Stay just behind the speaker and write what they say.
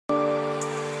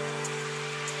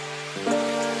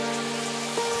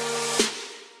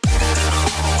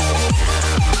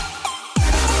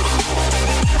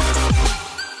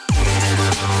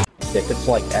it's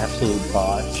like absolute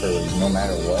bots or no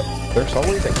matter what, there's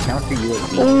always a counter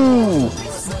UAV. Ooh!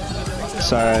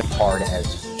 Sorry. Hard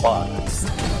as fuck.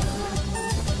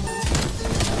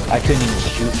 I couldn't even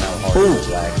shoot how hard it was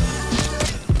lagging.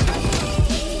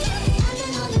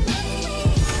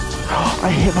 I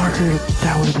hit marker.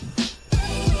 That would have.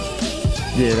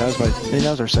 Yeah, that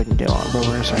was our second game on, bro. We're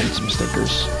gonna start hitting some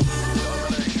stickers.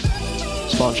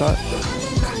 Spawn shot.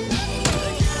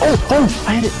 Oh! I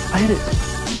hit it!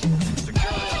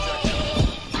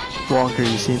 Walker,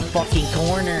 you see him? Fucking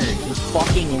corner, you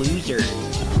fucking loser.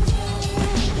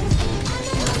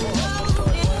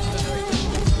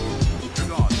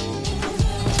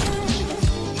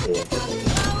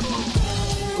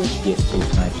 Get too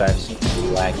nice. I've seen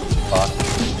you laggy fuck.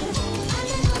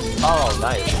 Oh,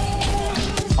 nice.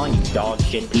 On you dog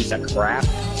shit piece of crap.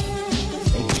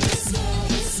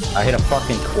 I hit a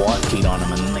fucking quad feed on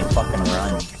them and then they fucking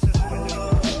run.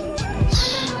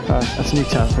 That's a new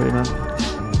town for you, man.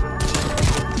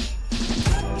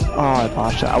 Oh, I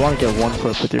botched it. I want to get one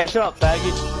clip with you. Shut up,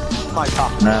 faggot. My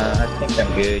top. Nah, I think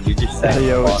I'm good. You're just sad. Hey,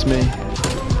 yo, it's me.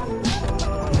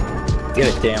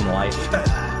 Get a damn life.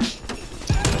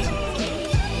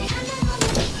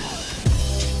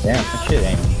 Damn, that shit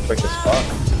ain't quick as fuck.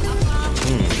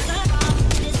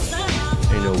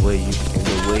 Ain't no way you.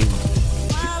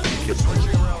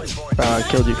 I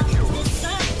killed you.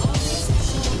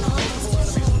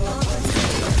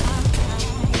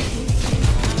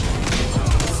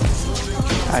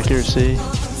 Accuracy.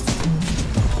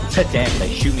 Damn, they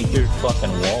shoot me through the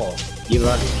fucking wall. You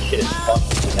run shit as fuck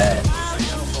for that.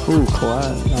 Ooh,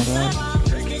 collide. Not bad.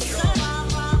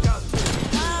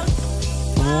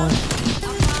 One more.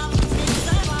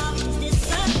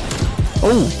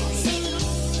 Oh!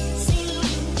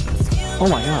 Oh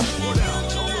my god.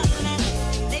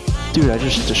 Dude, I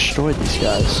just destroyed these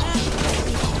guys.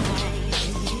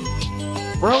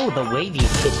 Bro, the way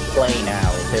these kids play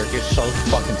now, they're just so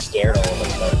fucking scared all of a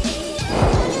sudden.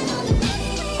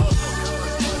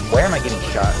 Where am I getting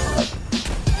shot?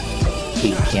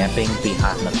 He's camping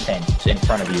behind the fence in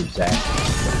front of you, Zach.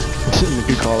 You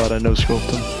could call that, I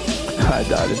no-scoped him. I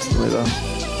died instantly though.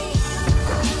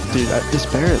 Dude, this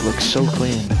Barrett looks so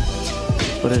clean,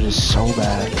 but it is so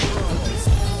bad.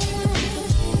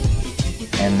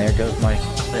 And there goes my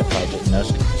clip, I just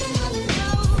no-scoped.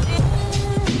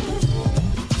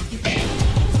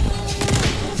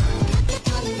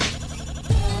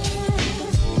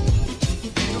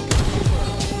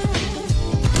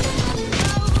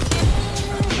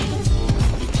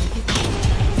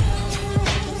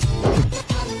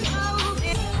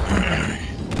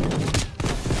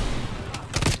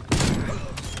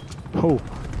 Oh.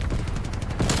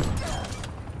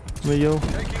 Yo.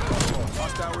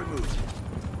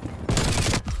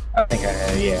 I think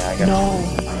yeah, I got No.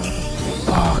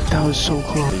 Fuck, that was so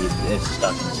close. It's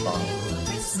stuck in spawn.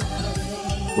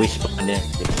 We spawned in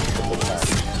triple time.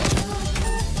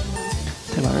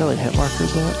 Damn, I really hit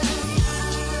markered that.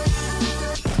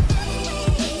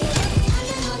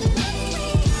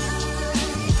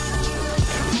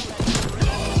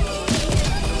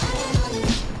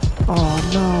 Oh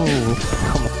no!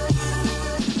 Come on.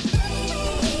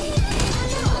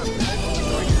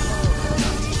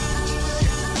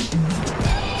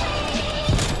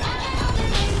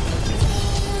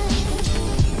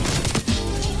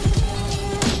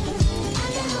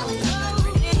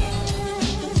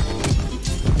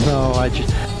 No, I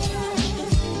just...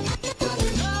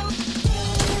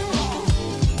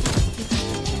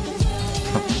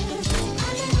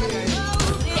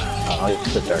 Oh,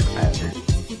 it's the dark hazard.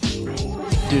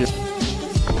 Dude.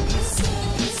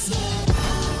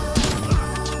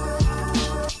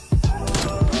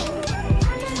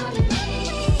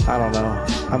 I don't know.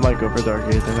 I might go for Dark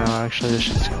Aether now, actually. This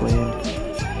shit's clean.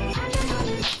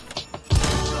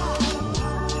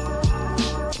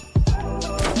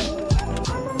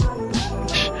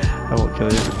 I won't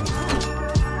kill you.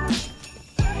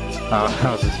 I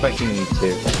was expecting you to.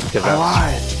 I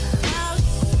lied!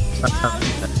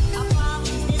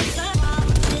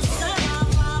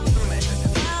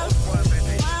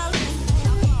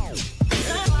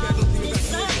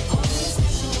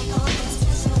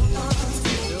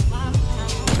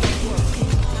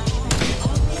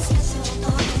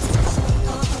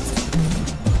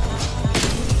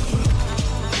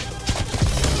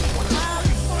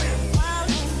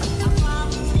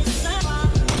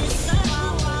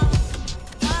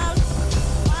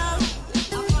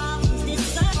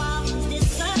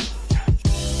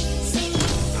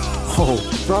 Oh,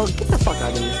 Bro, get the fuck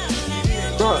out of here.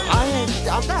 Bro,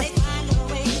 I'm not.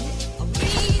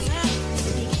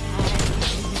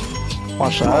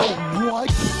 watch that. What?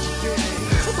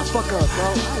 Shut the fuck up, bro.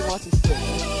 I ain't watching shit.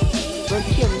 Bro, you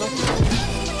can't nothing.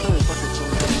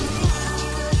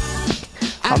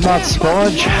 I'm not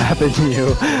spawn trapping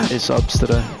you. Hey, subs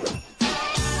today.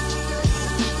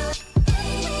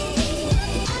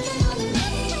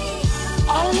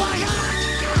 Oh my god!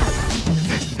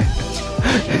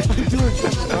 I'm doing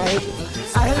this, right?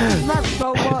 I hate this map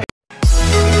so much.